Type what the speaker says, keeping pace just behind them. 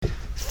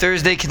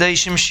Thursday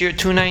Kadeshim Shir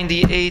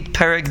 298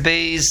 Perek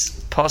Beis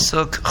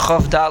Pasuk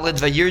Chav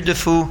Daled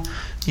Vayirdefu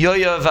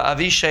Yoav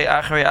Avishai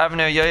Acharei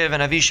Avner. Yoav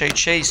and Avishai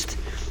chased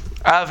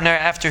Avner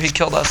after he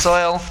killed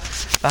Asael.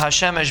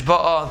 V'Hashemesh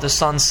Ba'a, the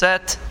sun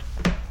set.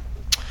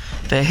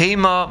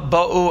 V'Heima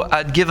Ba'u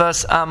Ad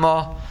Givas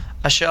Amma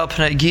Asher Al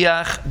Pnei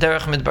Giach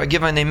Derech Midbar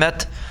Givain. They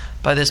met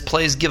by this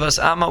place Givas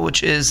Amma,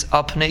 which is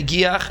Al Pnei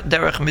Giach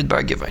Derech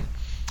Midbar Givain.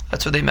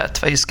 That's where they met.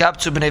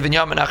 Vayiskabtzu Bnei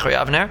Binyamin Acharei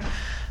Avner.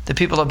 The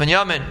people of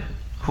Binyamin,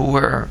 who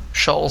were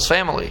Shaul's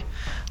family,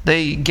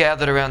 they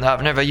gathered around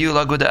Avner.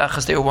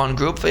 They were one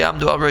group.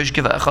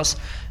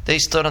 They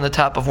stood on the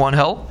top of one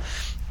hill.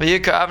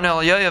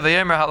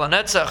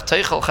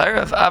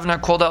 Avner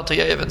called out to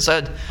Yoav and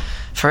said,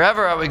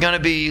 "Forever are we going to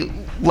be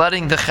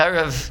letting the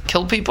Cherev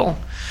kill people?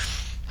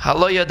 You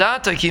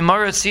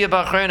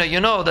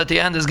know that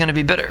the end is going to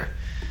be bitter.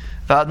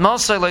 Why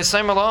don't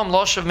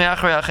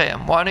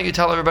you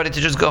tell everybody to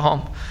just go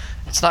home?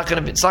 It's not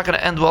going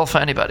to end well for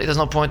anybody. There's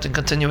no point in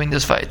continuing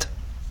this fight."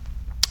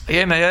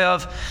 Made a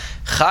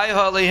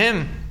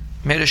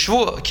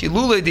shvua.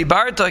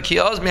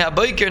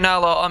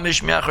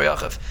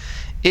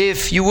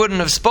 If you wouldn't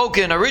have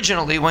spoken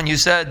originally when you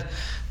said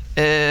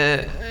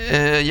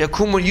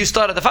Yakumu, you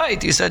started the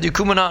fight. You said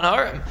Yakumu na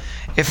Naharim.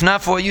 If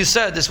not for what you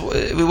said,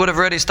 we would have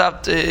already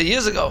stopped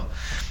years ago.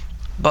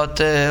 But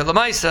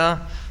Lamaisa,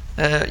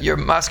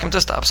 you're asking him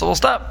to stop, so we'll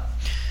stop.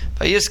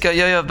 Vayiska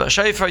Yoav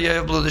b'shofar.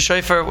 Yoav blew the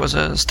shofar. Was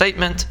a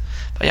statement.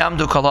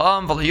 Vayamdu kol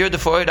ha'am v'layirdefu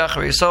oid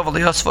acharei Yisrael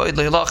v'layasvu oid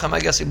leilachem. I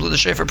guess he blew the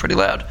shofar pretty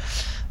loud,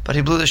 but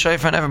he blew the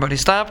shofar and everybody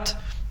stopped,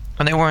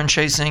 and they weren't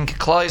chasing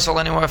Klal Yisrael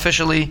anymore.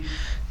 Officially,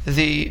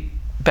 the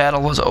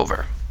battle was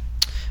over.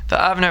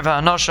 V'Avner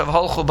v'Anashav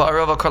halchu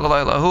ba'arava kol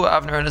halayla.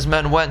 Avner and his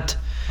men went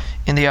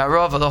in the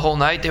Arava the whole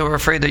night. They were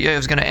afraid that Yoav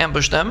was going to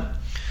ambush them,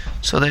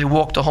 so they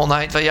walked the whole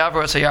night.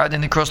 Vayavru es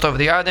hayarden. They crossed over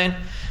the Yarden.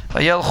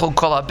 Vayelchu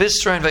kol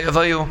ha'bisra and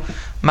vayavayu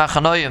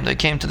Machanoim. They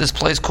came to this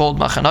place called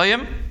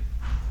Machanoim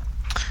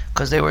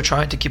because they were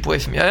trying to keep away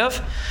from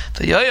Yoav.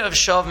 The Yoav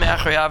shav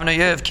me'acharei Avner.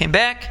 Yoav came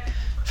back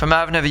from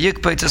Avner.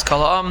 V'yikpeitzes kol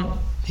ha'am.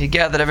 He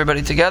gathered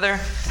everybody together.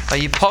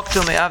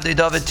 Vayipoktu me'avdei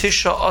David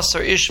tisha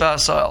asar ish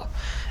v'asael.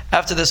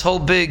 After this whole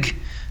big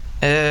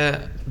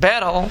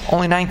battle,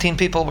 only 19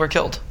 people were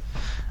killed.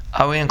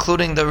 Are we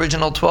including the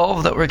original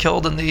 12 that were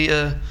killed in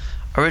the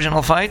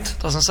original fight?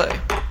 Doesn't say.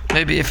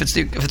 Maybe if it's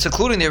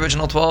including the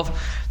original 12,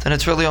 then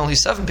it's really only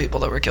 7 people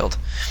that were killed.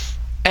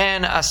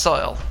 And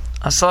Asael.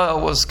 Asael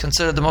was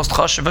considered the most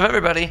chashuv of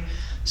everybody,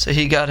 so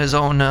he got his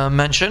own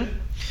mention.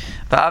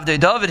 V'avdei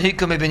David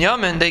hikum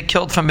Binyamin. They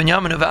killed from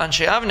Binyamin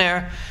v'anshe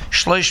Avner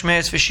shleish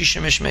meis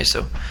v'shishim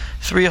ishmesu.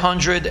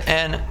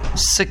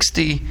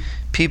 360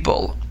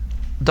 people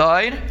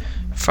died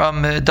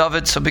from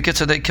David. So because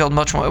they killed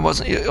much more.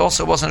 It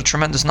also wasn't a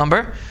tremendous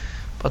number,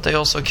 but they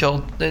also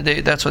killed.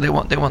 That's why they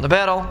won the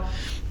battle.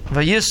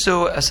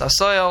 Vayisu es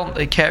Asael.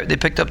 They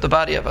picked up the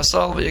body of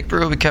Asael.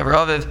 V'yikberu b'kever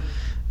aviv.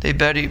 They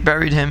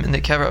buried him in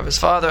the kever of his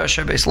father.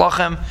 Asher beis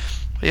lachem.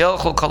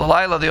 V'yelchu kol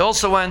halayla. They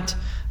also went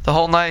the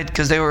whole night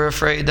because they were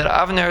afraid that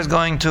Avner is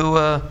going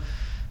to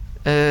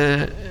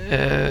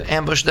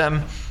ambush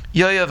them.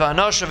 Yoav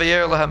v'Anashav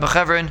v'yer lahem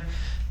b'Chevron.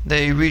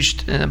 They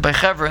reached by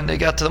Chevron. They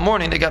got to the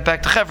morning. They got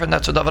back to Chevron.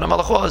 That's where David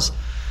HaMelech was.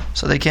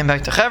 So they came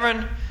back to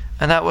Chevron,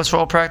 and that was, for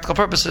all practical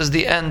purposes,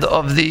 the end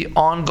of the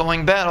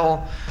ongoing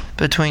battle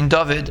between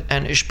David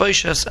and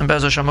Ishbosheth. And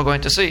Be'ez Hashem, we're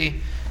going to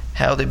see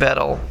how the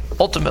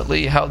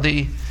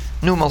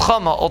new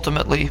Melchama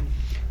ultimately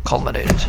culminated.